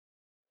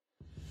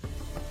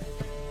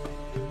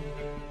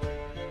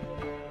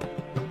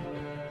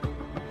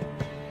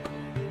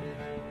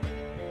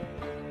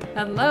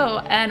Hello,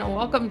 and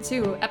welcome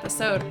to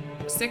episode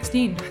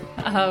 16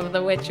 of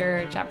The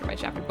Witcher chapter by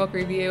chapter book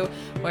review,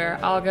 where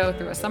I'll go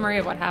through a summary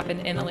of what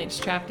happened in the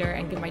latest chapter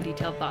and give my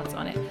detailed thoughts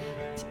on it.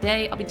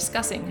 Today, I'll be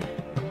discussing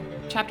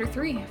chapter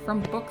 3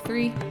 from book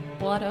 3,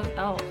 Blood of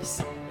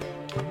Elves.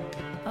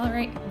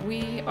 Alright,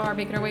 we are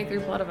making our way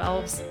through Blood of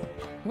Elves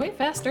way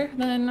faster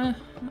than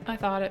I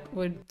thought it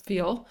would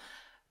feel.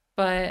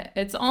 But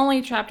it's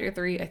only chapter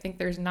 3. I think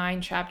there's 9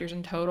 chapters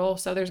in total.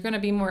 So there's going to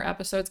be more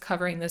episodes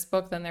covering this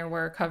book than there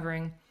were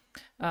covering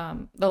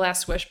the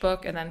last Swish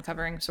book and then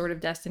covering Sword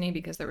of Destiny,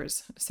 because there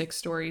was 6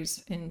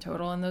 stories in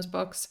total in those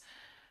books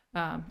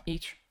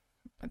each,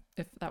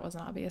 if that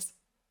wasn't obvious.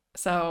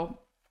 So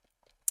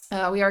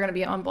we are going to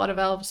be on Blood of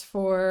Elves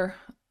for,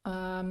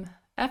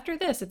 after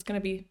this, it's going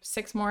to be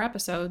 6 more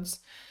episodes.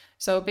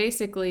 So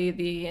basically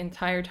the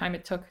entire time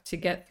it took to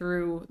get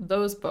through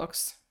those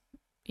books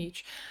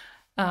each,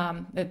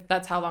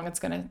 that's how long it's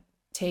going to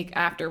take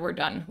after we're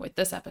done with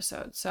this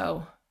episode.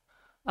 So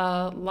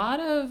a lot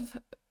of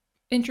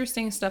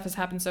interesting stuff has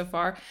happened so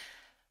far.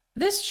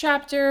 This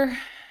chapter,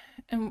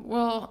 and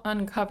we'll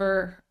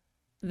uncover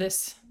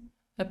this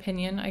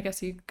opinion, I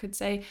guess you could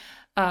say,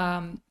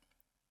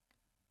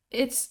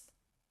 it's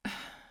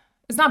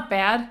not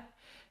bad.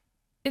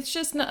 It's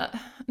just not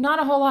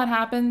a whole lot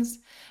happens.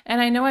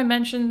 And I know I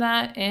mentioned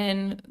that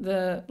in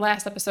the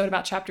last episode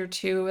about chapter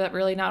 2, that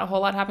really not a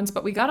whole lot happens,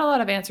 but we got a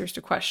lot of answers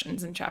to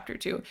questions in chapter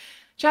 2.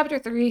 Chapter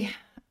 3,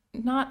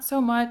 not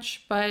so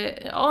much,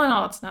 but all in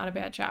all, it's not a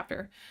bad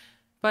chapter.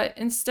 But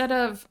instead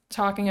of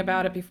talking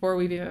about it before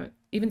we've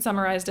even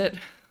summarized it,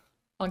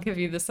 I'll give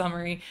you the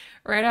summary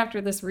right after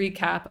this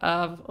recap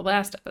of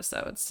last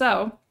episode.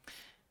 So,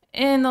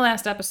 in the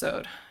last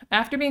episode,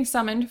 after being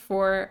summoned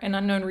for an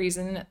unknown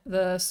reason,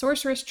 the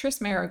sorceress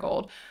Triss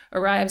Marigold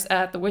arrives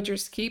at the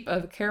Witcher's Keep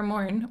of Kaer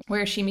Morhen,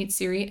 where she meets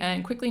Ciri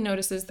and quickly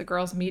notices the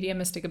girl's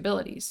mediumistic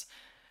abilities.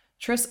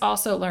 Triss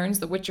also learns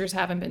the Witchers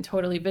haven't been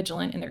totally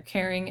vigilant in their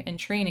caring and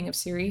training of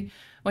Ciri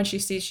when she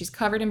sees she's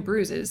covered in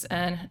bruises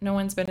and no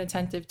one's been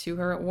attentive to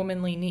her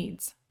womanly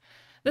needs.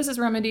 This is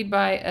remedied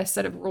by a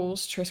set of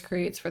rules Triss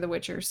creates for the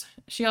Witchers.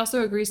 She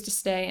also agrees to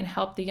stay and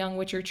help the young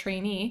Witcher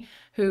trainee,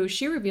 who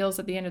she reveals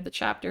at the end of the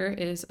chapter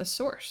is a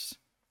source.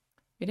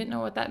 We didn't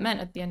know what that meant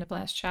at the end of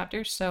last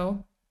chapter,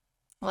 so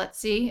let's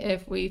see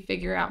if we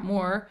figure out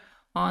more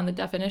on the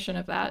definition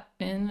of that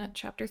in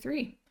chapter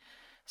 3.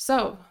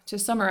 So, to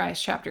summarize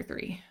chapter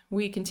 3,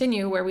 we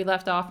continue where we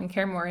left off in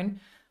Kaer Morhen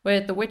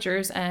with the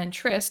Witchers and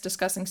Triss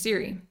discussing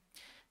Ciri.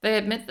 They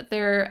admit that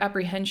their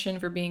apprehension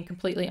for being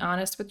completely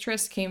honest with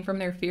Triss came from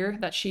their fear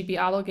that she'd be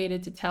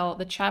obligated to tell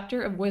the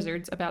chapter of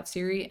wizards about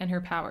Ciri and her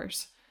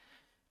powers.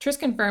 Triss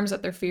confirms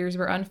that their fears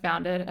were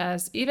unfounded,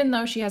 as even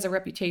though she has a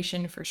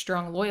reputation for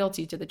strong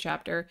loyalty to the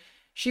chapter,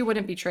 she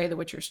wouldn't betray the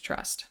Witcher's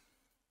trust.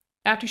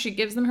 After she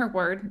gives them her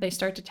word, they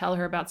start to tell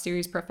her about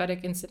Ciri's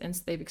prophetic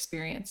incidents they've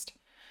experienced.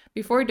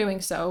 Before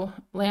doing so,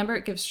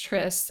 Lambert gives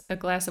Triss a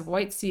glass of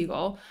white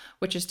seagull,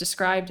 which is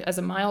described as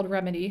a mild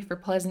remedy for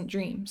pleasant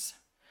dreams.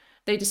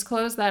 They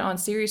disclose that on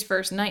Ciri's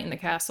first night in the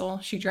castle,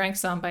 she drank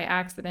some by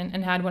accident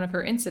and had one of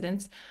her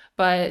incidents,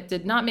 but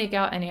did not make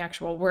out any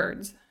actual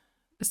words.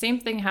 The same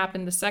thing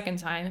happened the second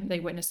time they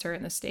witnessed her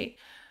in the state,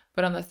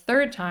 but on the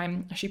third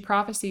time, she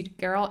prophesied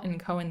Geralt and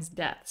Cohen's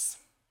deaths.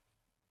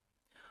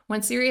 When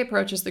Ciri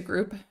approaches the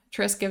group,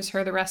 Triss gives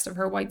her the rest of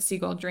her white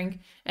seagull drink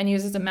and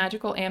uses a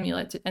magical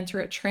amulet to enter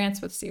a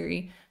trance with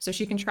Ciri so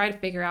she can try to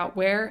figure out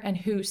where and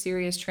who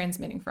Ciri is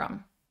transmitting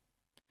from.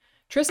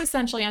 Triss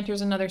essentially enters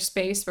another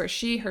space where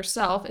she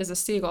herself is a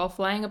seagull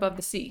flying above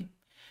the sea.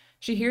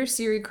 She hears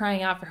Ciri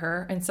crying out for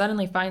her and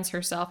suddenly finds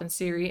herself and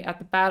Ciri at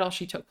the battle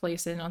she took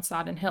place in on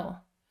Sodden Hill.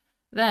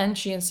 Then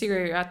she and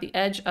Ciri are at the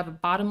edge of a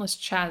bottomless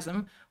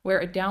chasm where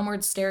a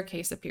downward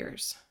staircase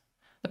appears.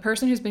 The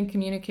person who's been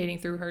communicating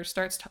through her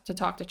starts to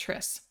talk to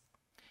Triss.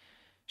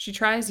 She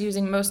tries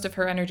using most of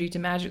her energy to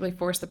magically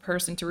force the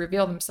person to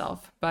reveal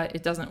themselves, but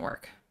it doesn't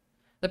work.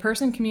 The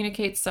person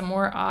communicates some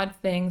more odd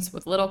things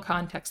with little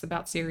context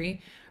about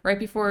Ciri, right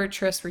before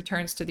Triss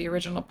returns to the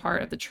original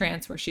part of the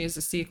trance where she is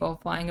a seagull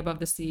flying above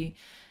the sea,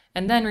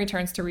 and then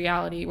returns to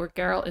reality where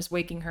Geralt is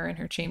waking her in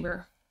her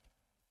chamber.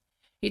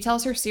 He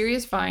tells her Ciri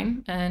is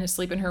fine and is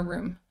asleep in her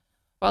room.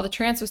 While the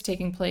trance was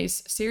taking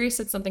place, Ciri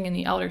said something in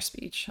the Elder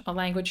speech, a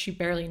language she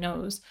barely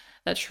knows,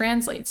 that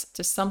translates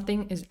to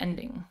something is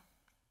ending.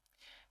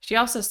 She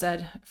also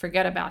said,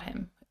 forget about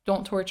him,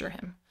 don't torture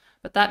him.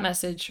 But that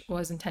message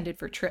was intended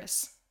for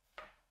Triss.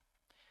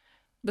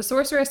 The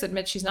sorceress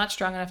admits she's not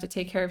strong enough to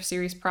take care of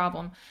Ciri's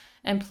problem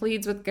and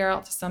pleads with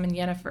Geralt to summon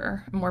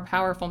Yennefer, a more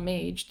powerful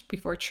mage,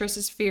 before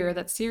Triss's fear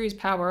that Ciri's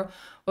power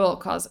will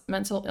cause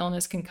mental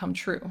illness can come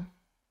true.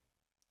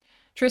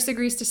 Triss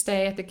agrees to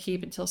stay at the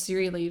keep until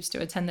Ciri leaves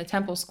to attend the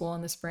temple school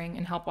in the spring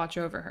and help watch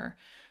over her.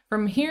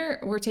 From here,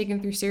 we're taken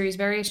through Ciri's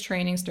various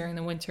trainings during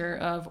the winter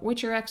of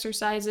Witcher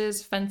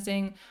exercises,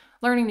 fencing,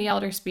 learning the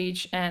Elder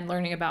speech, and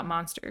learning about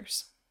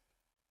monsters.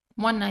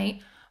 One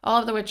night, all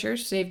of the Witchers,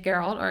 save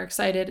Geralt, are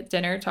excited at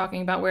dinner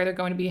talking about where they're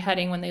going to be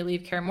heading when they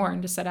leave Kaer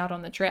Morhen to set out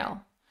on the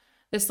trail.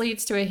 This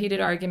leads to a heated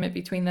argument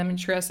between them and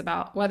Triss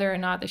about whether or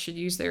not they should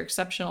use their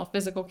exceptional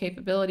physical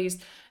capabilities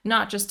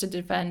not just to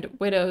defend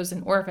widows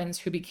and orphans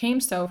who became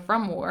so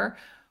from war,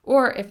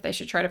 or if they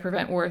should try to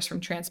prevent wars from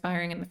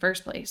transpiring in the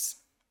first place.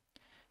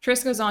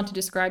 Triss goes on to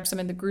describe some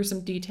of the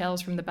gruesome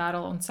details from the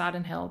battle on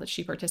Sodden Hill that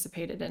she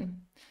participated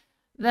in.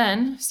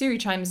 Then, Ciri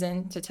chimes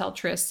in to tell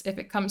Triss if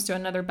it comes to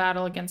another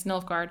battle against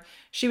Nilfgaard,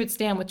 she would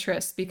stand with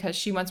Triss because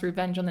she wants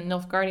revenge on the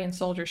Nilfgaardian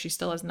soldier she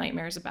still has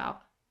nightmares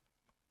about.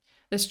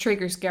 This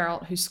triggers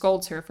Geralt, who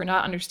scolds her for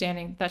not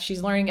understanding that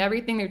she's learning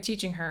everything they're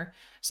teaching her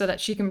so that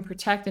she can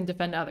protect and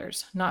defend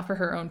others, not for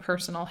her own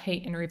personal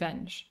hate and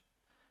revenge.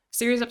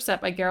 Ciri's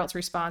upset by Geralt's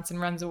response and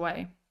runs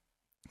away.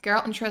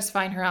 Geralt and Triss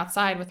find her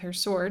outside with her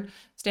sword,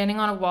 standing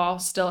on a wall,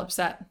 still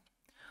upset.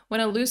 When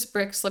a loose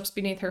brick slips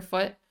beneath her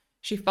foot,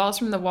 she falls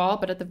from the wall,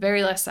 but at the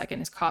very last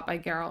second is caught by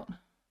Geralt.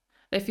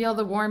 They feel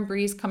the warm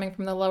breeze coming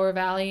from the lower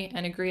valley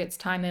and agree it's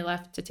time they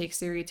left to take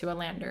Ciri to a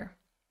lander.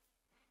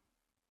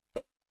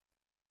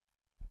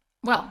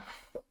 Well,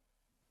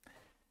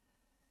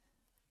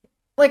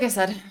 like I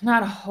said,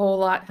 not a whole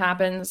lot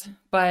happens,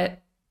 but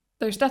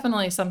there's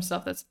definitely some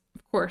stuff that's,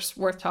 of course,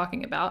 worth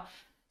talking about.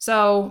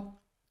 So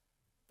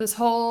this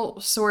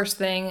whole source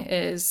thing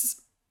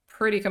is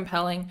pretty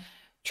compelling.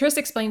 Triss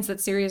explains that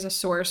Ciri is a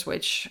source,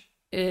 which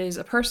is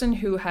a person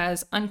who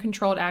has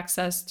uncontrolled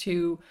access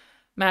to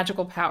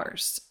magical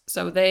powers.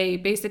 So they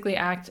basically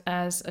act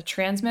as a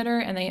transmitter,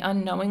 and they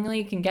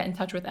unknowingly can get in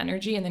touch with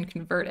energy and then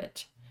convert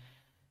it.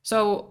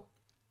 So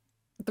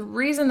the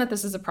reason that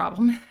this is a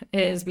problem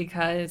is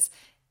because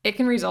it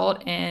can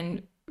result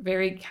in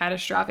very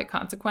catastrophic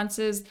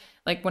consequences.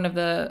 Like one of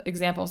the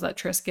examples that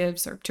Triss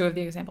gives, or two of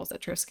the examples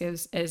that Triss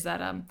gives, is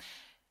that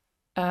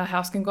a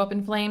house can go up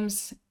in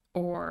flames,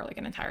 or like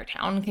an entire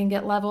town can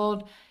get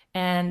leveled.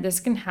 And this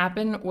can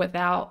happen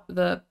without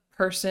the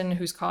person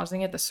who's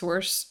causing it, the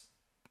source,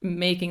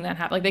 making that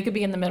happen. Like they could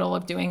be in the middle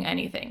of doing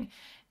anything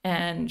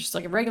and just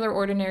like a regular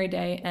ordinary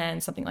day,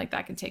 and something like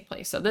that can take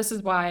place. So this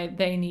is why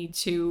they need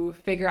to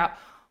figure out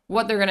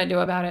what they're going to do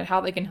about it,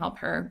 how they can help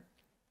her.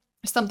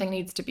 Something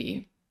needs to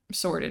be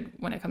sorted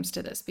when it comes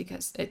to this,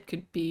 because it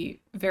could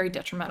be very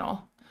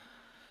detrimental.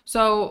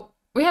 So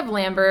we have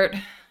Lambert.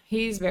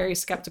 He's very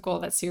skeptical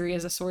that Ciri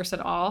is a source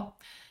at all.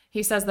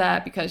 He says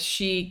that because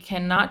she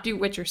cannot do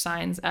Witcher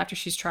signs after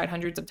she's tried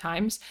hundreds of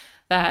times,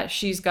 that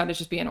she's got to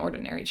just be an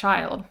ordinary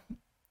child.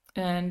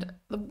 And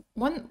the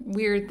one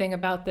weird thing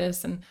about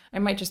this, and I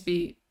might just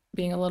be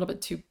being a little bit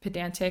too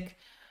pedantic,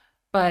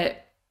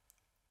 but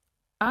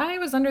I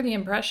was under the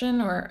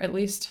impression, or at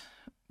least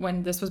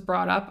when this was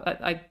brought up,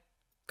 I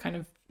kind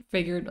of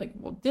figured like,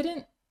 well,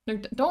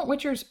 don't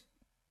Witchers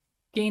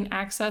gain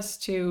access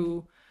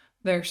to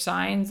their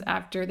signs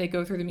after they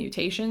go through the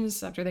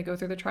mutations, after they go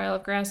through the Trial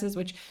of Grasses,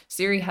 which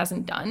Ciri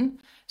hasn't done?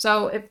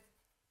 So if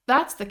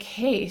that's the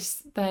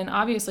case, then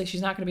obviously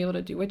she's not going to be able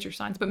to do Witcher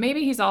signs. But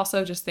maybe he's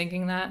also just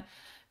thinking that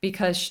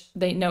because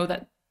they know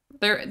that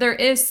there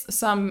is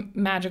some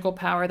magical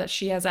power that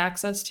she has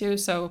access to.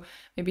 So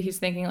maybe he's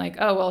thinking like,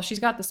 oh, well, she's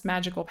got this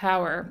magical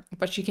power,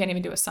 but she can't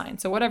even do a sign.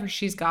 So whatever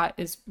she's got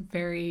is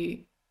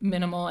very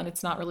minimal, and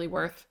it's not really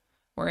worth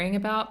worrying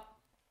about.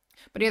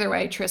 But either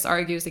way, Triss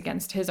argues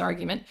against his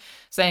argument,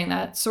 saying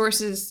that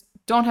sources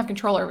don't have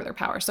control over their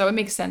power. So it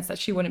makes sense that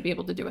she wouldn't be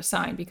able to do a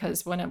sign,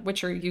 because when a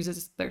Witcher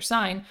uses their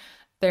sign,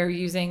 they're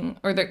using,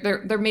 or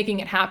they're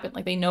making it happen.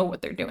 Like they know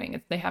what they're doing.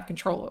 They have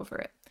control over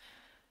it.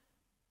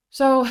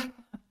 So,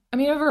 I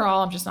mean,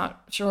 overall, I'm just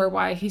not sure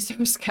why he's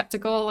so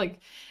skeptical.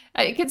 Like,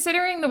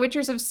 considering the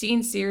Witchers have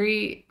seen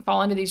Ciri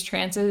fall into these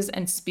trances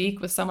and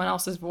speak with someone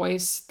else's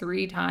voice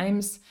 3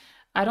 times,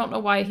 I don't know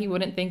why he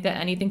wouldn't think that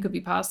anything could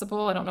be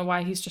possible. I don't know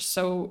why he's just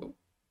so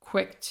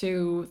quick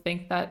to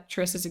think that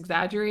Triss is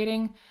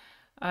exaggerating.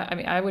 I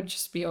mean, I would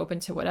just be open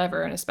to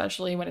whatever, and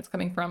especially when it's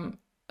coming from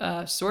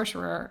a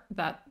sorcerer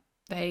that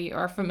they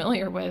are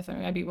familiar with. I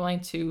mean, I'd be willing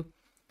to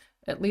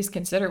at least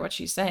consider what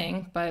she's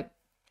saying. But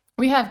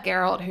we have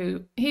Geralt,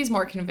 who he's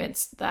more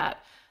convinced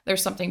that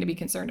there's something to be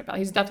concerned about.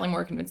 He's definitely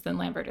more convinced than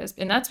Lambert is.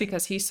 And that's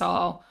because he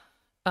saw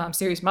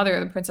Ciri's mother,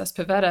 the Princess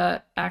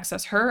Pavetta,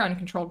 access her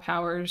uncontrolled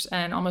powers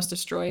and almost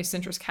destroy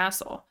Sintra's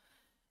castle.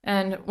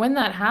 And when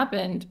that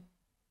happened,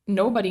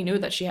 nobody knew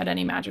that she had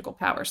any magical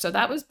power. So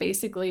that was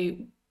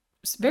basically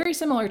very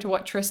similar to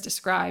what Triss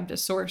described a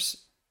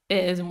source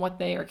is and what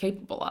they are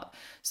capable of.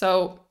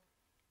 So,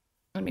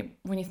 I mean,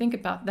 when you think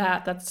about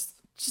that, that's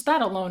just,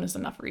 that alone is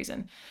enough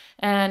reason.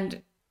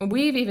 And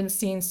we've even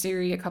seen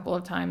Ciri a couple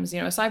of times,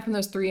 aside from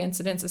those 3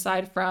 incidents,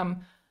 aside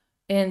from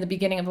in the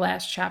beginning of the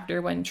last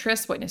chapter when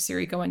Triss witnessed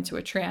Ciri go into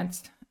a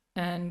trance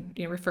and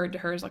referred to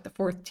her as like the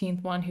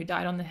 14th one who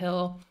died on the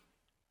hill.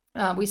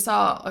 We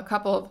saw a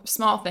couple of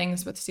small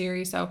things with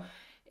Ciri. So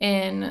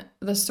in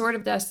the Sword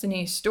of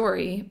Destiny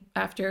story,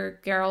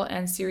 after Geralt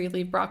and Ciri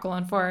leave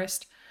Brokilon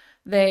Forest,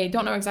 they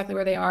don't know exactly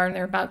where they are, and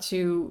they're about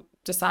to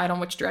decide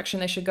on which direction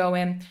they should go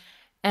in.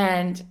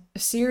 And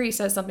Ciri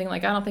says something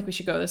like, I don't think we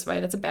should go this way.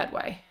 That's a bad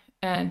way.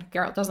 And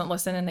Geralt doesn't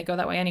listen, and they go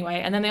that way anyway.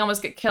 And then they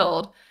almost get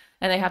killed,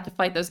 and they have to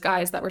fight those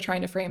guys that were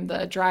trying to frame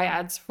the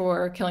Dryads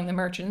for killing the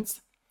merchants.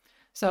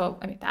 So,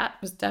 I mean, that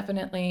was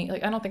definitely,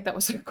 like, I don't think that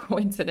was a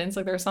coincidence.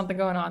 Like, there was something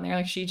going on there.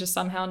 Like, she just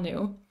somehow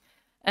knew.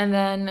 And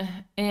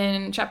then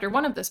in chapter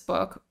 1 of this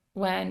book,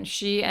 when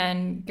she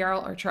and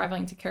Geralt are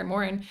traveling to Kaer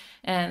Morhen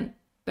and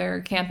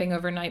they're camping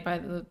overnight by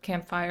the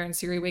campfire and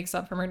Ciri wakes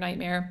up from her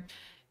nightmare,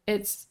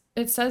 it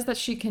says that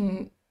she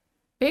can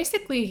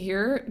basically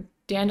hear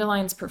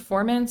Dandelion's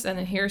performance and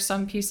then hear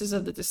some pieces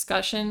of the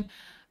discussion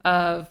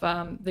of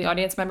the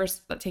audience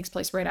members that takes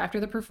place right after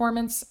the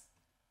performance.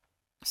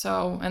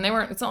 So, and they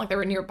weren't, it's not like they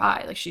were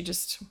nearby. Like she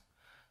just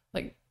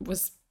like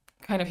was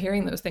kind of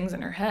hearing those things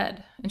in her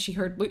head and she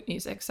heard lute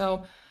music.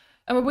 So,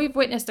 I mean, we've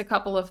witnessed a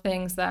couple of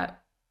things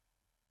that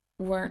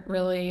weren't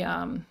really,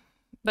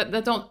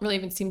 that don't really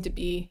even seem to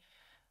be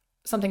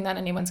something that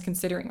anyone's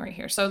considering right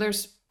here. So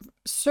there's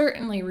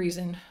certainly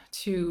reason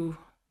to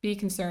be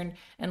concerned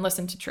and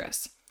listen to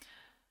Triss.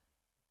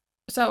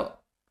 So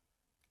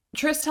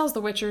Triss tells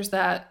the Witchers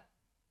that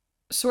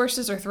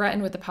sources are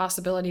threatened with the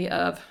possibility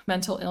of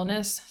mental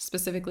illness,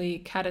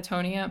 specifically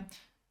catatonia.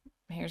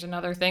 Here's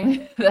another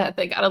thing that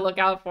they got to look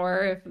out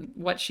for if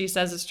what she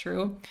says is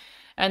true.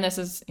 And this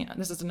is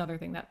another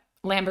thing that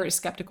Lambert is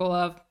skeptical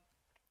of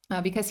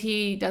because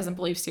he doesn't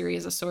believe Ciri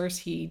is a source.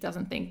 He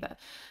doesn't think that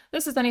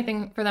this is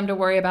anything for them to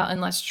worry about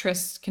unless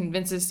Triss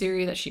convinces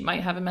Ciri that she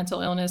might have a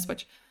mental illness,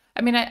 which,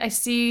 I mean, I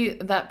see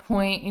that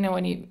point,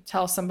 when you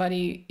tell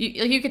somebody,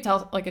 you could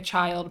tell like a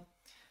child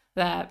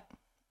that,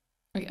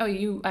 like, oh,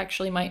 you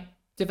actually might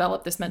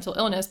develop this mental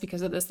illness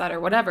because of this, that, or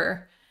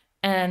whatever.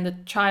 And the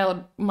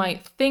child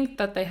might think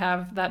that they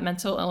have that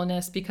mental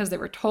illness because they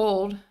were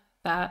told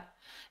that,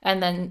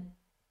 and then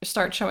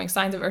start showing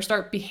signs of, or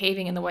start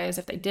behaving in the way as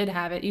if they did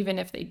have it, even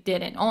if they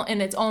didn't. And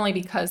it's only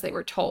because they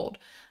were told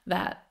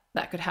that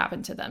that could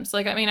happen to them. So,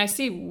 like, I mean, I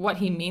see what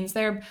he means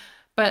there,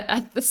 but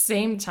at the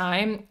same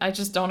time, I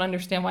just don't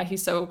understand why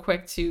he's so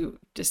quick to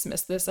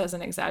dismiss this as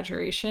an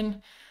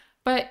exaggeration.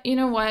 But you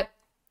know what?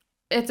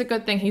 It's a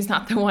good thing he's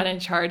not the one in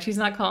charge. He's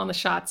not calling the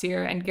shots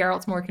here, and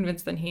Geralt's more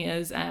convinced than he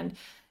is, and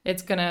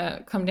it's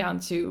gonna come down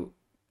to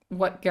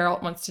what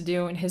Geralt wants to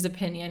do, in his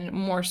opinion,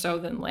 more so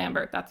than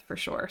Lambert, that's for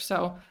sure.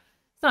 So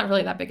it's not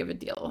really that big of a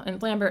deal. And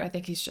Lambert, I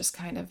think he's just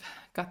kind of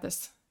got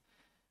this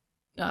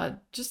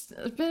just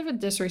a bit of a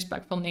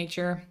disrespectful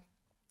nature.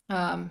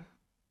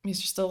 He's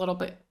just a little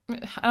bit,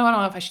 I don't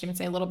know if I should even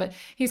say a little bit,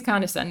 he's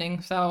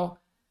condescending. So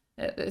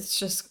it's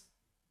just,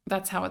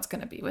 that's how it's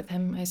going to be with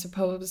him, I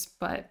suppose.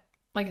 But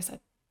like I said,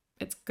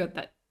 it's good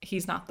that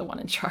he's not the one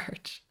in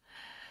charge.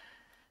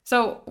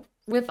 So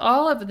with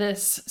all of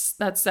this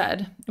that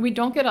said, we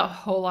don't get a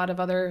whole lot of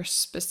other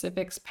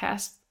specifics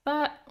past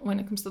that when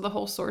it comes to the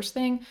whole source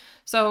thing.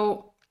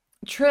 So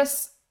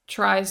Triss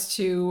tries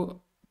to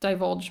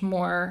divulge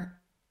more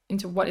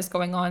into what is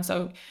going on.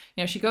 So,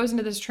 she goes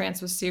into this trance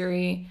with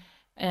Ciri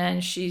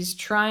and she's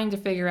trying to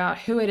figure out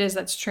who it is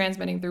that's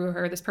transmitting through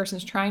her. This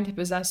person's trying to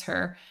possess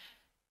her.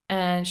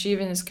 And she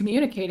even is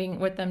communicating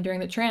with them during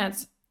the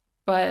trance,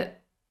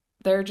 but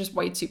they're just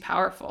way too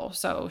powerful.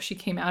 So she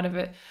came out of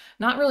it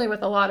not really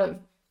with a lot of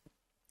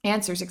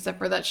answers, except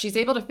for that she's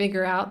able to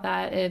figure out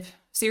that if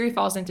Ciri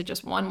falls into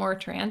just one more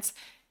trance,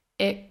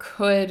 it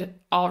could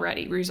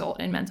already result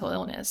in mental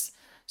illness.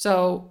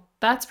 So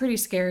that's pretty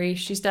scary.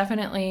 She's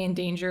definitely in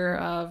danger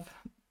of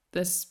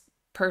this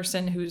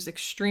person who's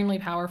extremely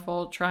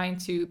powerful trying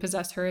to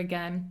possess her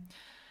again.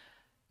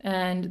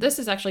 And this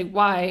is actually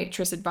why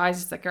Triss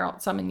advises that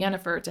Geralt summon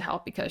Yennefer to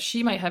help, because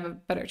she might have a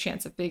better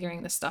chance of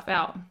figuring this stuff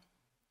out.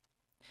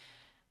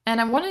 And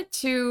I wanted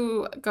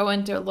to go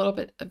into a little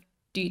bit of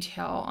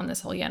detail on this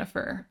whole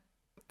Yennefer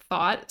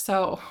thought.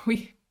 So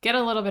we get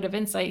a little bit of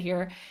insight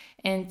here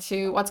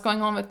into what's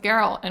going on with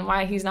Geralt and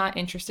why he's not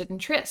interested in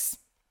Triss.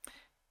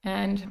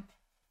 And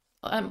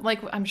like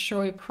I'm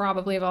sure we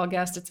probably have all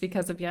guessed, it's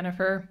because of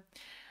Yennefer.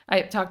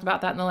 I talked about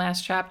that in the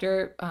last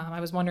chapter. I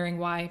was wondering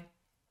why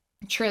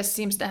Triss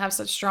seems to have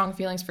such strong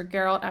feelings for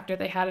Geralt after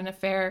they had an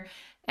affair,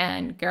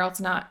 and Geralt's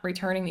not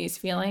returning these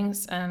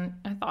feelings. And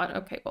I thought,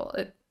 okay, well,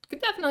 it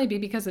could definitely be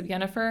because of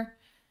Yennefer.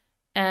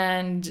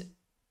 And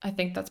I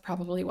think that's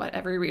probably what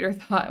every reader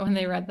thought when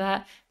they read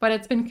that, but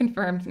it's been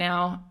confirmed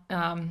now.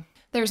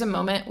 There's a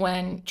moment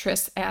when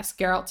Triss asks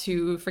Geralt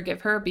to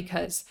forgive her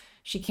because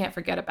she can't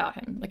forget about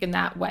him. Like in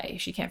that way,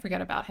 she can't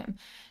forget about him.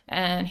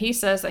 And he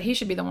says that he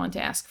should be the one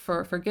to ask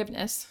for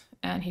forgiveness,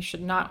 and he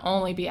should not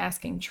only be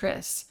asking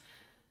Triss.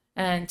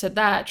 And to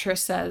that, Triss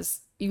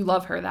says, "You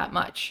love her that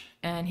much."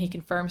 And he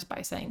confirms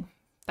by saying,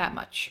 "That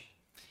much."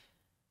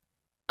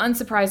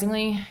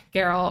 Unsurprisingly,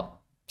 Geralt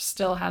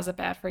still has it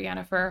bad for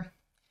Yennefer.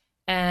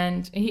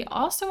 And he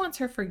also wants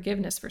her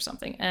forgiveness for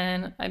something.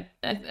 And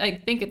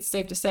I think it's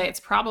safe to say it's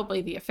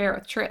probably the affair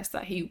with Triss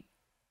that he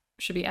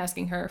should be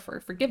asking her for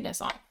forgiveness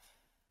on.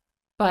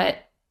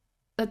 But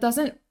that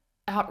doesn't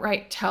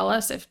outright tell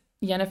us if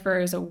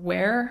Yennefer is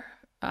aware.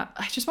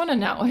 I just want to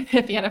know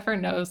if Yennefer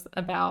knows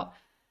about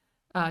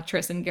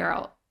Triss and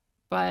Geralt.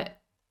 But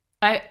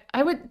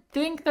I would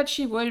think that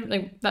she would.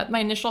 Like, that my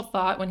initial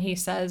thought when he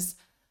says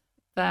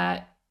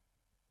that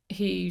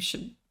he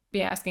should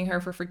be asking her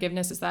for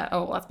forgiveness is that,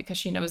 oh, well, that's because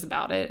she knows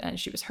about it and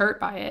she was hurt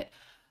by it.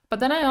 But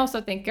then I also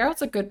think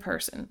Geralt's a good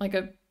person. Like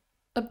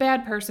a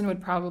bad person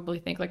would probably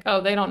think like, oh,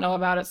 they don't know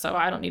about it, so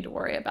I don't need to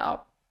worry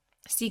about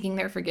seeking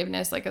their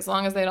forgiveness. Like as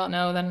long as they don't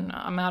know, then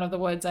I'm out of the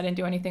woods. I didn't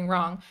do anything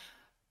wrong.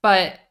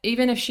 But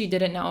even if she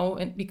didn't know,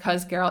 and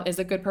because Geralt is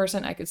a good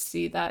person, I could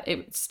see that it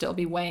would still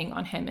be weighing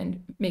on him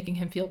and making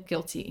him feel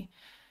guilty.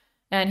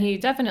 And he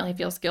definitely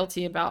feels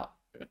guilty about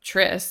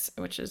Triss,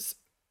 which is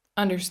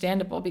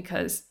understandable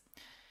because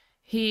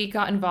he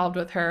got involved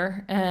with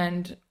her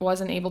and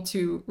wasn't able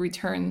to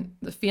return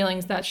the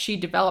feelings that she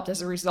developed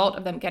as a result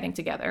of them getting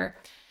together.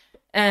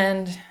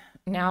 And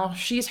now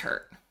she's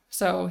hurt.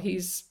 So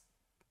he's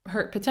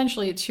hurt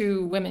potentially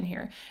two women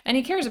here. And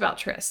he cares about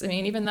Triss. I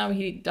mean, even though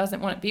he doesn't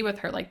want to be with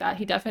her like that,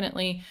 he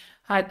definitely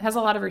has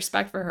a lot of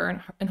respect for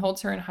her and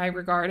holds her in high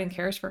regard and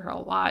cares for her a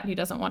lot. He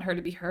doesn't want her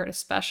to be hurt,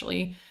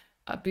 especially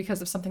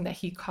because of something that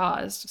he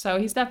caused. So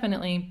he's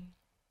definitely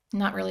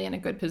not really in a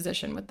good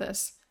position with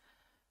this.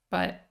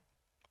 But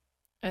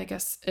I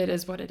guess it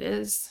is what it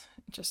is.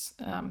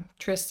 Just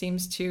Triss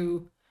seems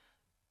to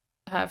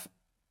have,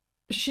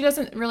 she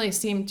doesn't really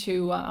seem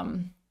to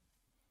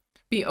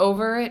be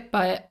over it,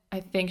 but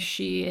I think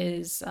she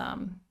is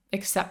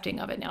accepting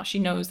of it now. She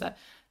knows that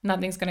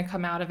nothing's going to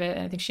come out of it,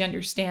 and I think she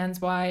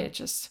understands why. It's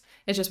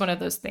just one of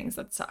those things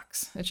that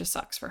sucks. It just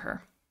sucks for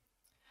her.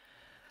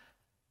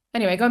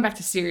 Anyway, going back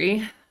to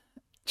Ciri,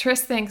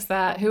 Triss thinks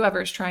that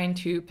whoever is trying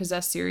to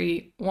possess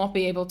Ciri won't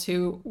be able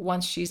to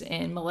once she's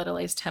in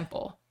Melitele's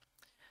temple.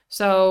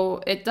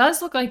 So it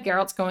does look like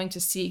Geralt's going to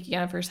seek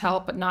Yennefer's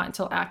help, but not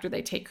until after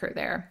they take her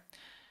there.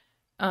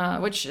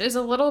 Which is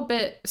a little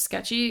bit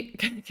sketchy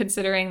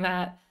considering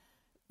that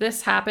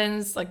this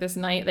happens, like this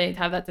night they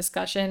have that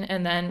discussion,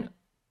 and then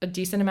a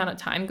decent amount of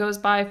time goes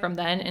by from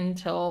then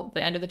until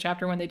the end of the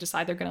chapter when they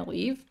decide they're going to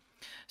leave.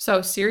 So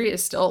Ciri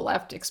is still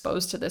left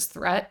exposed to this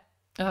threat,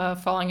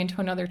 falling into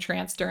another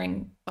trance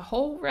during the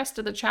whole rest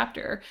of the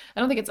chapter.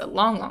 I don't think it's a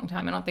long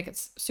time. I don't think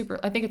it's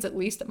I think it's at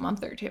least a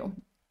month or two.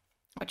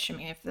 Which, I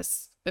mean,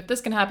 if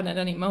this can happen at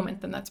any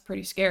moment, then that's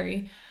pretty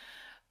scary.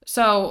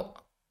 So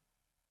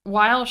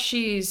while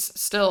she's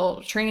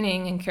still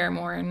training in Kaer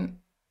Morhen,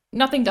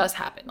 nothing does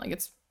happen.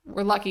 Like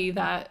we're lucky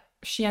that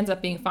she ends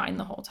up being fine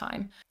the whole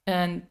time.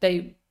 And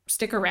they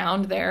stick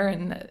around there,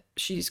 and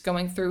she's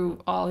going through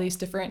all these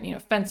different,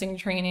 fencing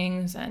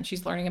trainings, and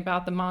she's learning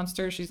about the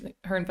monsters.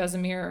 Her and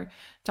Vesemir are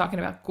talking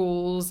about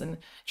ghouls, and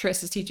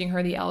Triss is teaching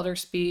her the elder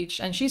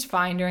speech, and she's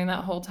fine during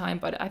that whole time,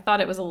 but I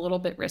thought it was a little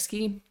bit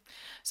risky.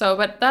 So,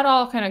 but that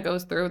all kind of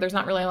goes through. There's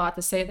not really a lot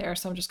to say there,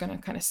 so I'm just going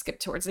to kind of skip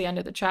towards the end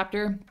of the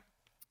chapter,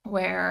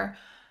 where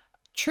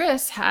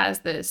Triss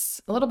has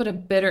a little bit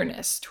of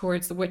bitterness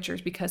towards the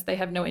Witchers because they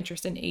have no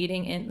interest in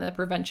aiding in the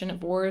prevention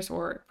of wars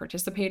or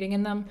participating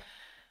in them.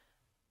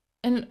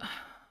 And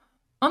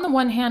on the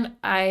one hand,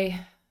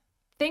 I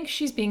think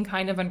she's being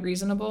kind of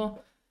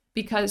unreasonable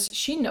because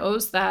she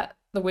knows that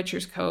the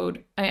Witcher's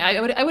code, I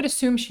would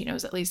assume she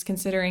knows, at least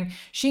considering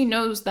she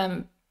knows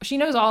them. She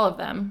knows all of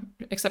them,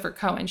 except for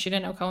Cohen. She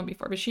didn't know Cohen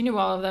before, but she knew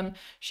all of them.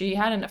 She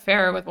had an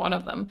affair with one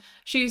of them.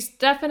 She's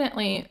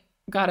definitely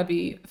got to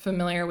be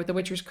familiar with the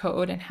Witcher's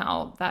code and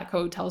how that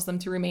code tells them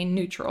to remain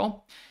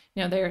neutral.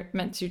 They're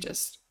meant to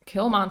just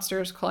kill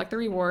monsters, collect the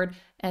reward,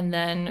 and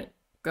then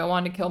go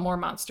on to kill more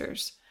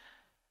monsters.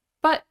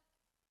 But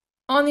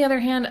on the other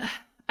hand,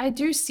 I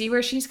do see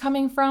where she's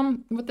coming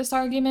from with this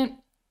argument.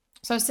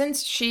 So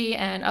since she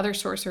and other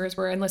sorcerers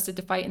were enlisted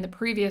to fight in the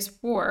previous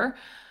war,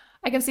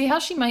 I can see how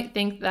she might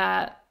think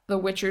that the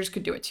Witchers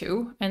could do it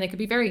too, and they could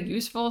be very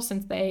useful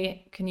since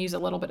they can use a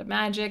little bit of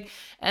magic,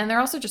 and they're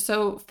also just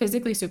so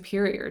physically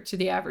superior to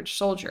the average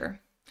soldier.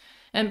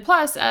 And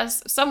plus,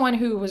 as someone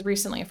who was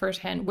recently a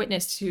first-hand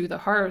witness to the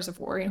horrors of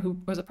war,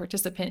 who was a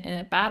participant in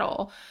a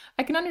battle,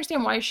 I can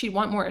understand why she'd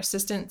want more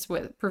assistance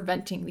with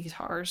preventing these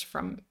horrors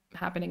from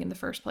happening in the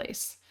first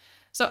place.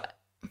 So,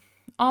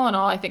 all in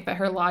all, I think that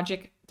her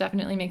logic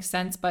definitely makes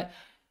sense, but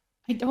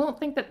I don't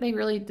think that they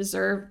really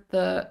deserve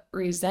the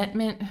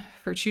resentment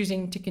for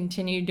choosing to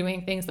continue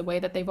doing things the way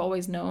that they've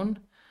always known.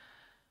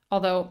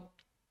 Although,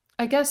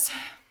 I guess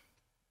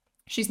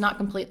she's not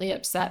completely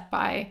upset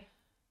by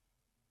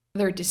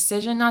their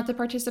decision not to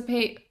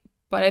participate,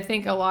 but I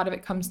think a lot of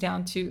it comes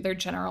down to their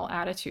general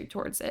attitude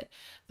towards it.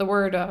 The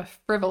word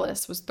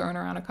frivolous was thrown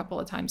around a couple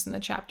of times in the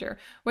chapter,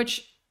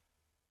 which,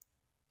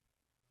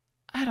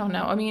 I don't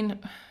know. I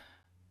mean,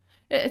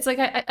 it's like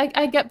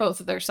I get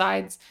both of their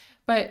sides.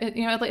 But,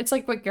 it's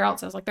like what Geralt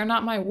says, like, they're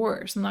not my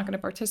wars. I'm not going to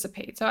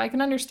participate. So I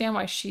can understand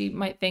why she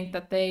might think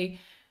that they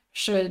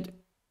should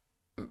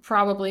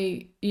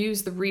probably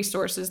use the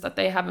resources that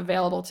they have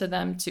available to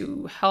them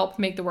to help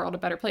make the world a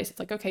better place. It's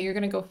like, okay, you're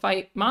going to go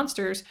fight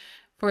monsters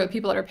for the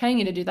people that are paying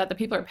you to do that. The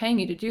people are paying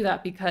you to do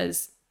that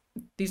because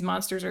these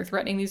monsters are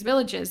threatening these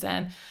villages.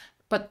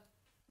 But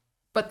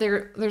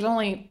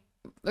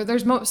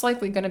there's most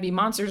likely going to be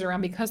monsters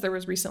around because there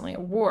was recently a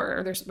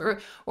war,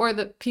 or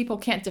the people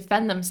can't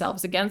defend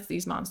themselves against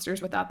these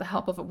monsters without the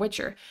help of a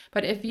Witcher.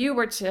 But if you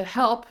were to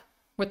help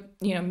with,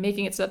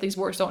 making it so that these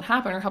wars don't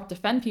happen or help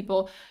defend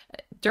people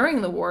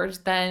during the wars,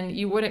 then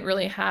you wouldn't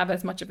really have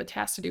as much of a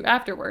task to do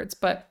afterwards.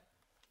 But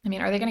I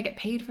mean, are they going to get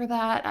paid for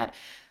that?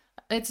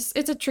 It's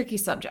a tricky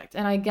subject,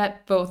 and I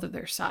get both of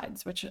their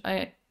sides, which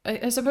I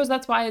suppose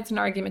that's why it's an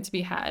argument to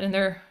be had. And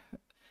they're,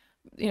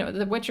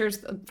 the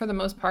Witchers, for the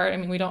most part, I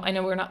mean, I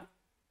know we're not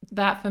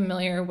that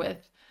familiar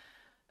with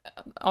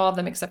all of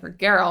them except for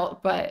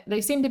Geralt, but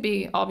they seem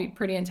to all be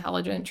pretty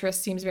intelligent. Triss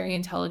seems very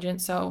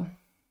intelligent, so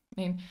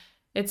I mean,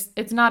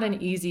 it's not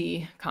an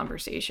easy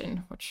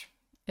conversation, which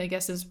I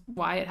guess is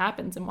why it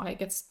happens and why it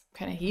gets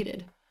kind of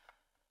heated.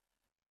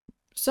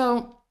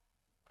 So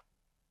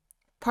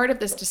part of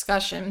this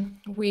discussion,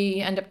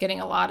 we end up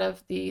getting a lot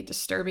of the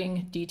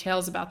disturbing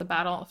details about the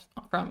battle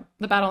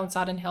in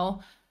Sodden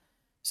Hill.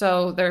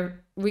 So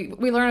we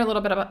learn a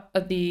little bit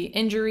about the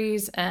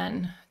injuries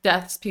and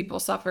deaths people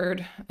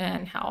suffered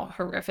and how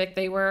horrific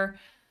they were.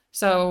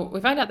 So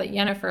we find out that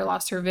Yennefer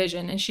lost her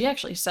vision, and she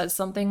actually says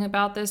something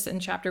about this in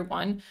chapter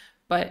 1,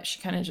 but she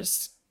kind of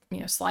just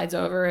slides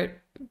over it.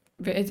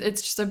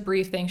 It's just a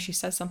brief thing. She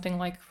says something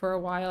like, "For a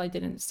while, I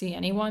didn't see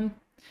anyone,"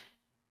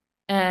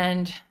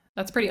 and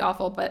that's pretty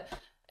awful. But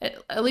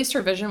at least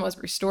her vision was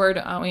restored.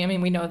 I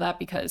mean, we know that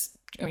because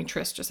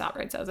Triss just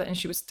outright says it, and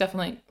she was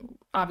definitely,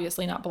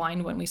 obviously not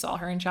blind when we saw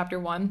her in chapter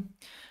 1.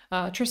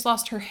 Triss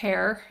lost her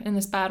hair in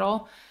this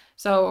battle,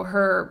 so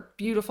her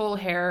beautiful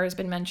hair has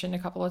been mentioned a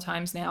couple of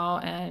times now,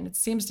 and it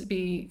seems to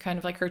be kind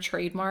of like her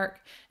trademark,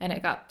 and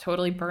it got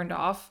totally burned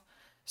off.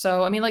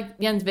 So, I mean, like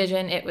Yen's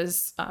vision, it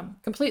was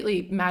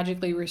completely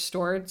magically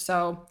restored,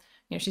 so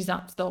she's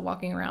not still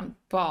walking around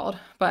bald,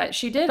 but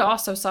she did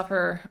also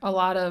suffer a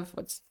lot of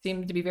what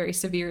seemed to be very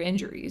severe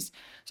injuries.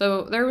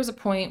 So there was a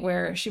point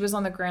where she was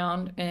on the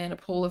ground in a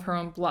pool of her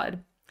own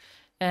blood.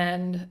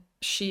 And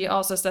she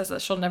also says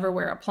that she'll never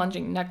wear a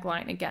plunging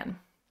neckline again.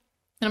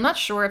 And I'm not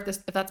sure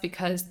if that's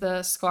because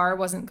the scar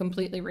wasn't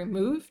completely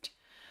removed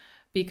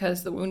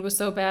because the wound was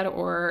so bad,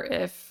 or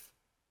if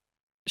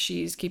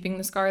she's keeping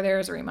the scar there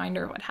as a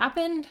reminder of what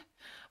happened.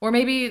 Or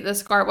maybe the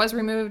scar was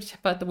removed,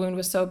 but the wound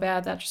was so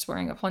bad that just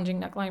wearing a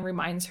plunging neckline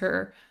reminds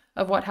her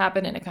of what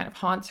happened, and it kind of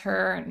haunts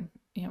her and,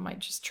 might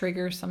just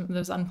trigger some of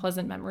those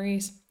unpleasant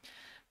memories.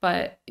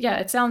 But yeah,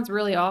 it sounds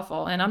really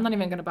awful. And I'm not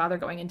even going to bother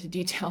going into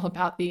detail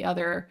about the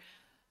other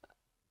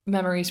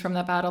memories from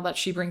that battle that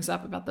she brings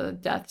up about the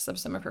deaths of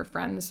some of her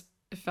friends.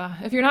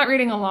 If you're not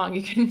reading along,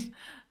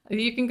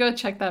 you can go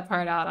check that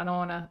part out. I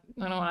don't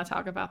want to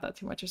talk about that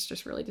too much. It's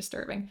just really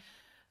disturbing.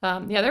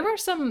 Yeah, there were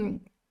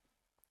some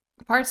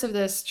parts of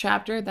this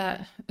chapter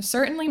that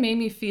certainly made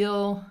me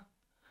feel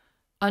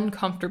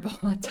uncomfortable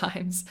at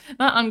times.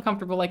 Not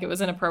uncomfortable like it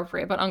was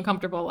inappropriate, but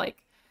uncomfortable like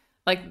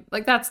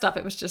that stuff.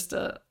 It was just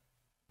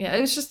it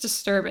was just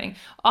disturbing.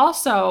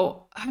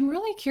 Also, I'm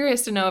really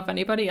curious to know if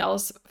anybody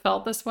else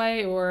felt this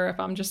way or if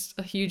I'm just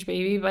a huge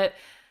baby, but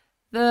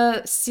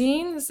the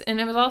scenes,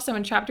 and it was also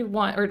in chapter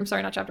 1, or I'm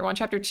sorry, not chapter 1,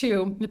 chapter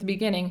 2 at the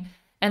beginning,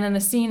 and then the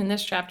scene in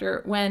this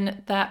chapter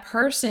when that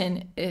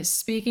person is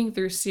speaking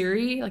through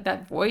Siri, like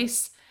that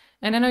voice.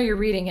 And I know you're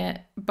reading it,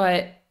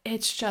 but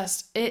it's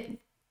just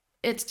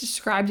it's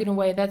described in a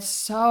way that's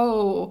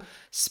so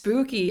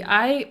spooky.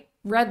 I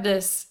read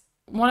this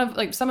one of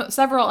like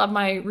several of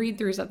my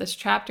read-throughs of this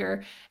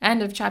chapter,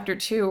 end of chapter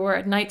 2, were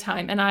at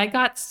nighttime, and I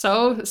got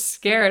so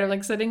scared. I'm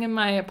like sitting in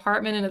my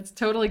apartment and it's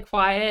totally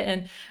quiet,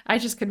 and I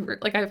just could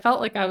I felt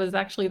like I was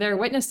actually there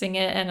witnessing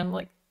it, and I'm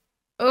like,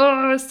 oh,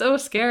 I was so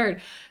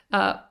scared.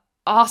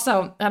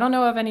 Also, I don't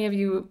know if any of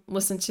you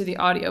listened to the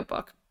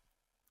audiobook.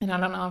 And I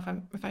don't know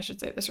if I should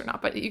say this or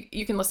not, but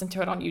you can listen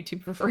to it on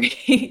YouTube for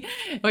free,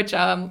 which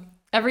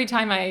every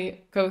time I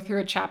go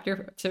through a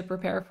chapter to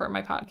prepare for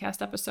my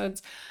podcast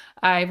episodes,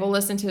 I will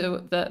listen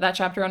to that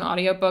chapter on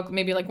audiobook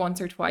maybe like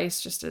once or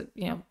twice just to,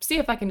 see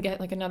if I can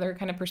get like another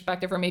kind of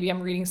perspective, or maybe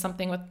I'm reading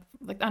something with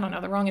like, I don't know,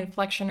 the wrong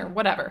inflection or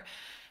whatever.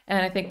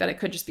 And I think that it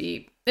could just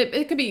be,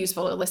 it could be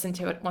useful to listen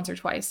to it once or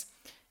twice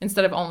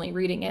instead of only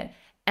reading it.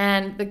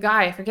 And the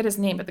guy, I forget his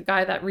name, but the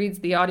guy that reads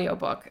the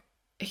audiobook,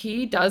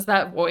 he does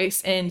that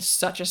voice in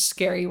such a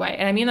scary way.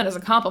 And I mean that as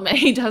a compliment.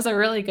 He does a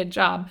really good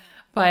job,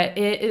 but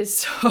it is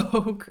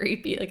so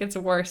creepy. Like it's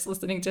worse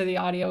listening to the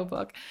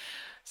audiobook.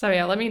 So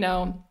yeah, let me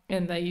know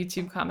in the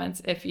YouTube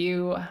comments if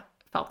you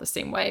felt the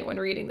same way when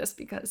reading this,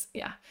 because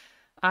yeah,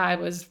 I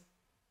was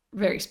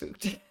very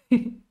spooked.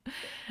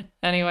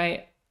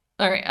 Anyway,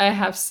 all right, I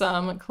have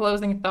some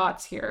closing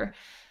thoughts here.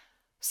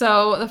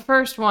 So the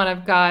first one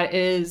I've got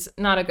is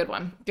not a good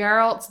one.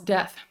 Geralt's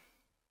death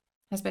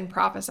has been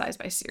prophesized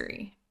by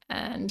Ciri,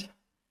 and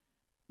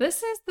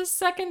this is the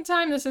second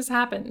time this has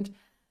happened.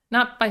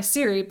 Not by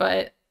Ciri,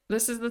 but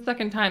this is the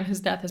second time his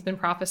death has been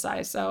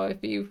prophesized. So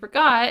if you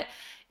forgot,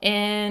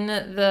 in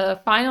the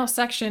final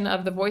section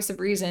of The Voice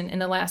of Reason in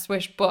the Last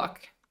Wish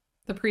book,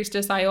 the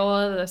priestess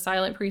Iola, the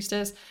silent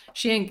priestess,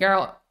 she and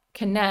Geralt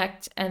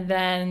connect, and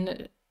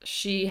then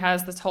she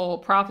has this whole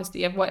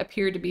prophecy of what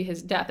appeared to be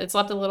his death. It's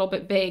left a little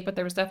bit vague, but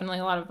there was definitely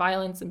a lot of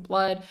violence and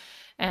blood,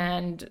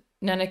 and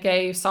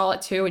Nenneke saw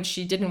it too, and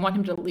she didn't want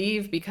him to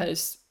leave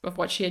because of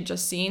what she had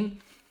just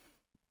seen.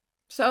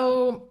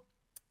 So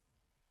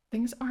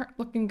things aren't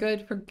looking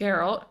good for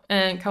Geralt,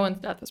 and Cohen's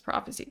death is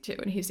prophecy too,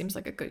 and he seems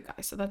like a good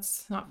guy, so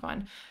that's not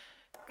fun.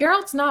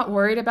 Geralt's not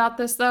worried about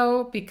this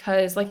though,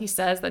 because like he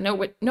says that no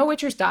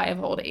Witchers die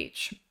of old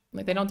age.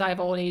 Like they don't die of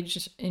old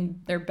age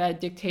in their bed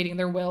dictating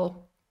their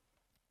will.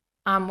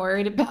 I'm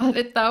worried about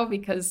it though,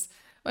 because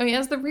I mean,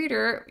 as the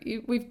reader,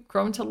 we've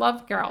grown to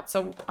love Geralt,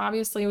 so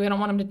obviously we don't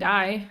want him to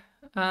die.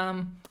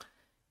 Yeah,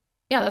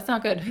 that's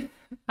not good.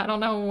 I don't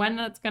know when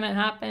that's gonna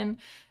happen.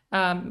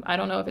 I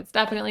don't know if it's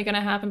definitely going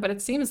to happen, but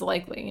it seems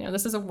likely. You know,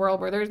 this is a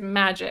world where there's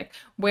magic,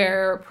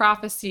 where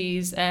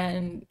prophecies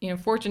and, you know,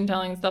 fortune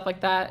telling and stuff like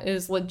that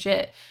is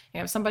legit. You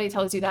know, if somebody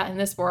tells you that in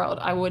this world,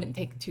 I wouldn't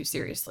take it too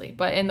seriously.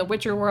 But in the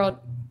Witcher world,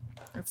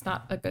 it's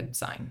not a good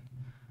sign.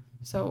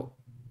 So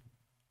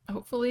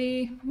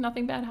hopefully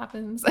nothing bad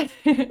happens. All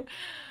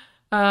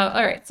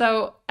right,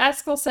 so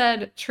Eskel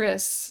said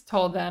Triss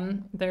told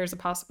them there's a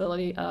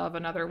possibility of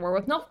another war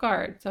with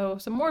Nilfgaard. So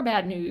some more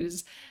bad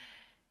news.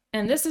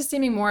 And this is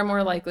seeming more and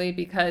more likely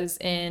because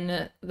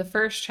in the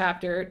first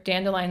chapter,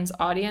 Dandelion's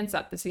audience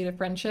at the Seat of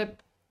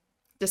Friendship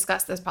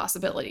discussed this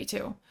possibility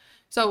too.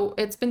 So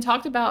it's been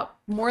talked about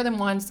more than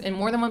once in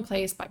more than one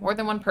place by more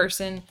than one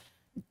person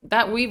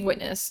that we've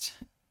witnessed.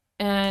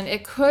 And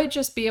it could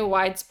just be a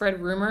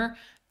widespread rumor,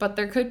 but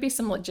there could be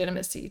some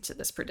legitimacy to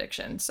this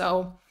prediction.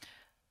 So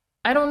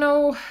I don't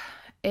know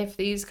if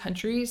these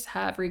countries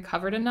have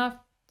recovered enough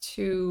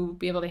to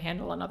be able to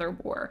handle another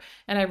war.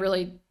 And I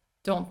really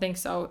don't think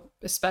so,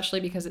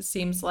 especially because it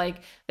seems like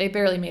they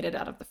barely made it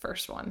out of the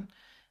first one.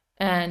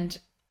 They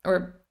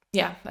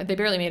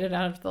barely made it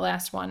out of the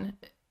last one.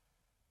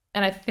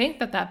 And I think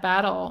that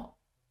battle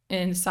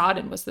in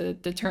Sodden was the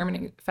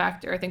determining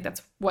factor. I think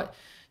that's what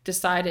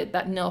decided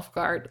that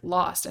Nilfgaard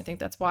lost. I think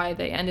that's why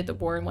they ended the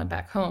war and went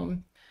back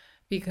home,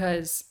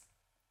 because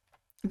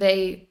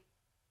they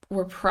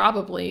were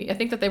I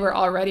think that they were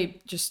already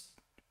just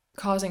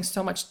causing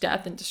so much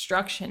death and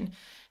destruction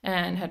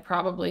and had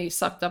probably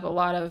sucked up a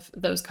lot of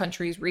those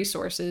countries'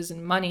 resources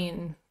and money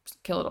and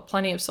killed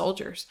plenty of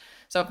soldiers.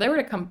 So if they were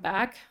to come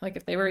back, like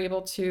if they were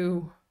able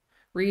to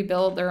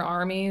rebuild their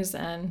armies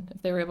and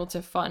if they were able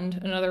to fund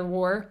another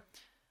war,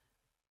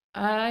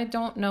 I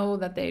don't know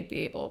that they'd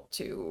be able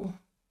to.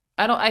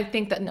 I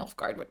think that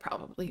Nilfgaard would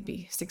probably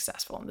be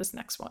successful in this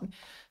next one.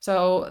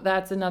 So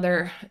that's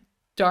another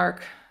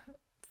dark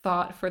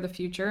thought for the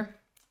future.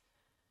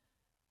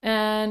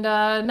 And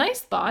a nice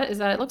thought is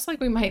that it looks like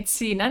we might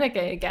see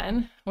Nenneke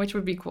again, which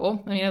would be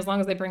cool. I mean, as long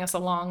as they bring us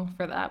along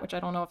for that, which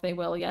I don't know if they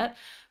will yet.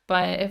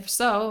 But if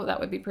so, that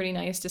would be pretty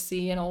nice to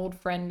see an old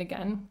friend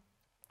again.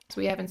 So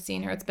we haven't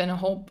seen her. It's been a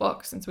whole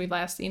book since we've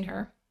last seen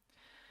her.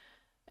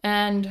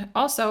 And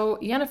also,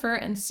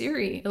 Yennefer and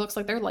Ciri, it looks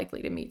like they're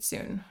likely to meet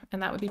soon.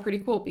 And that would be pretty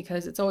cool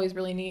because it's always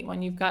really neat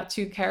when you've got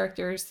two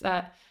characters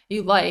that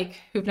you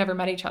like who've never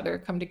met each other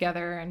come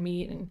together and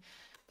meet and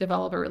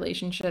develop a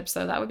relationship.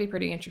 So that would be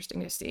pretty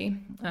interesting to see.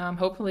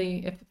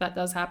 Hopefully, if that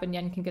does happen,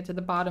 Yen can get to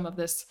the bottom of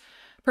this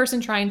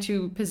person trying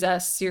to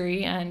possess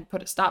Ciri and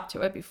put a stop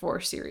to it before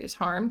Ciri is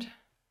harmed.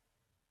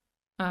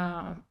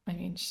 I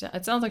mean,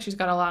 it sounds like she's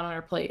got a lot on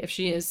her plate if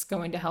she is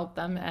going to help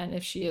them and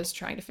if she is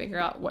trying to figure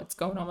out what's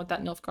going on with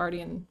that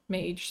Nilfgaardian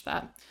mage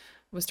that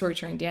was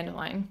torturing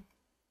Dandelion.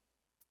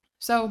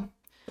 So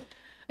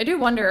I do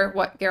wonder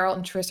what Geralt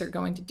and Triss are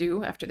going to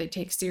do after they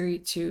take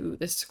Ciri to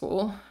this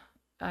school.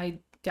 I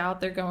doubt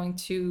they're going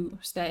to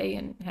stay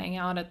and hang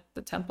out at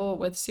the temple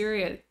with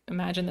Ciri. I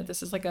imagine that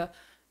this is like a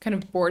kind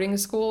of boarding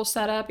school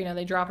setup. You know,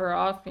 they drop her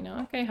off,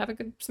 okay, have a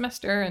good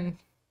semester and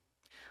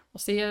we'll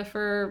see you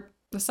for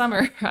the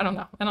summer. I don't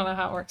know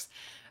how it works.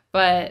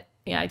 But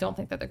yeah, I don't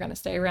think that they're going to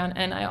stay around.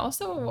 And I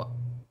also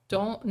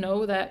don't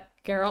know that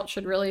Geralt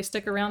should really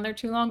stick around there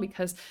too long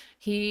because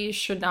he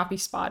should not be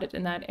spotted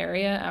in that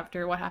area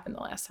after what happened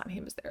the last time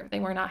he was there. They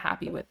were not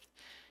happy with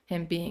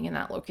him being in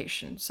that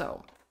location.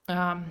 So,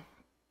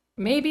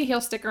 maybe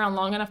he'll stick around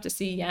long enough to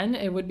see Yen.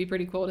 It would be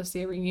pretty cool to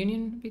see a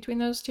reunion between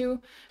those two.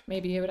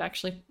 Maybe it would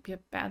actually be a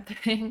bad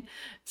thing,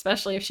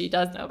 especially if she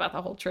does know about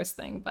the whole Triss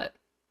thing. But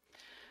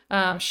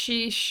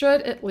she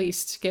should at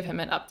least give him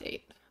an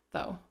update,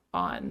 though,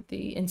 on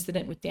the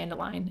incident with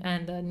Dandelion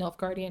and the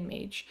Nilfgaardian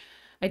mage.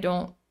 I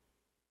don't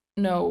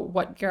know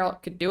what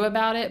Geralt could do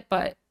about it,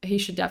 but he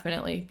should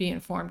definitely be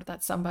informed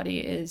that somebody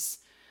is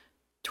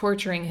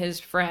torturing his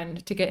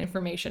friend to get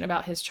information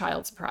about his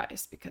child's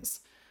prize because...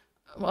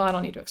 well, I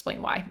don't need to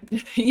explain why.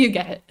 You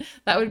get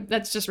it.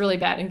 That's just really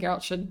bad, and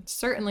Geralt should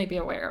certainly be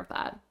aware of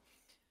that.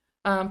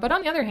 But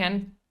on the other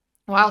hand,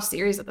 while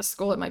Ciri's at the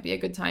school, it might be a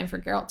good time for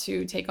Geralt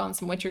to take on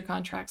some Witcher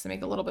contracts and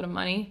make a little bit of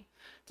money.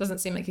 Doesn't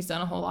seem like he's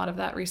done a whole lot of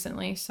that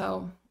recently.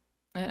 So,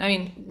 I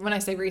mean, when I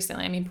say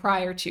recently, I mean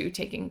prior to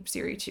taking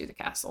Ciri to the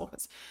castle.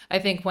 Because I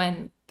think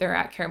when they're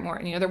at Kaer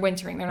Morhen, they're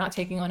wintering. They're not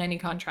taking on any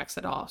contracts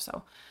at all.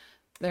 So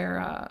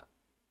their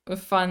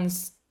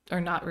funds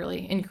are not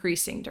really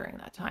increasing during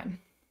that time.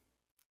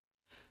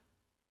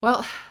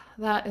 Well,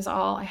 that is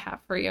all I have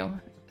for you.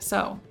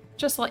 So,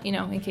 just to let you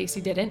know, in case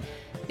you didn't,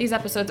 these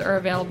episodes are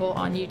available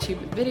on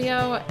YouTube with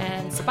video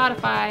and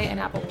Spotify and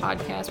Apple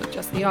Podcasts with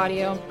just the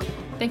audio.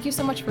 Thank you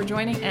so much for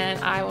joining, and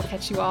I will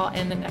catch you all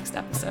in the next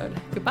episode.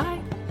 Goodbye.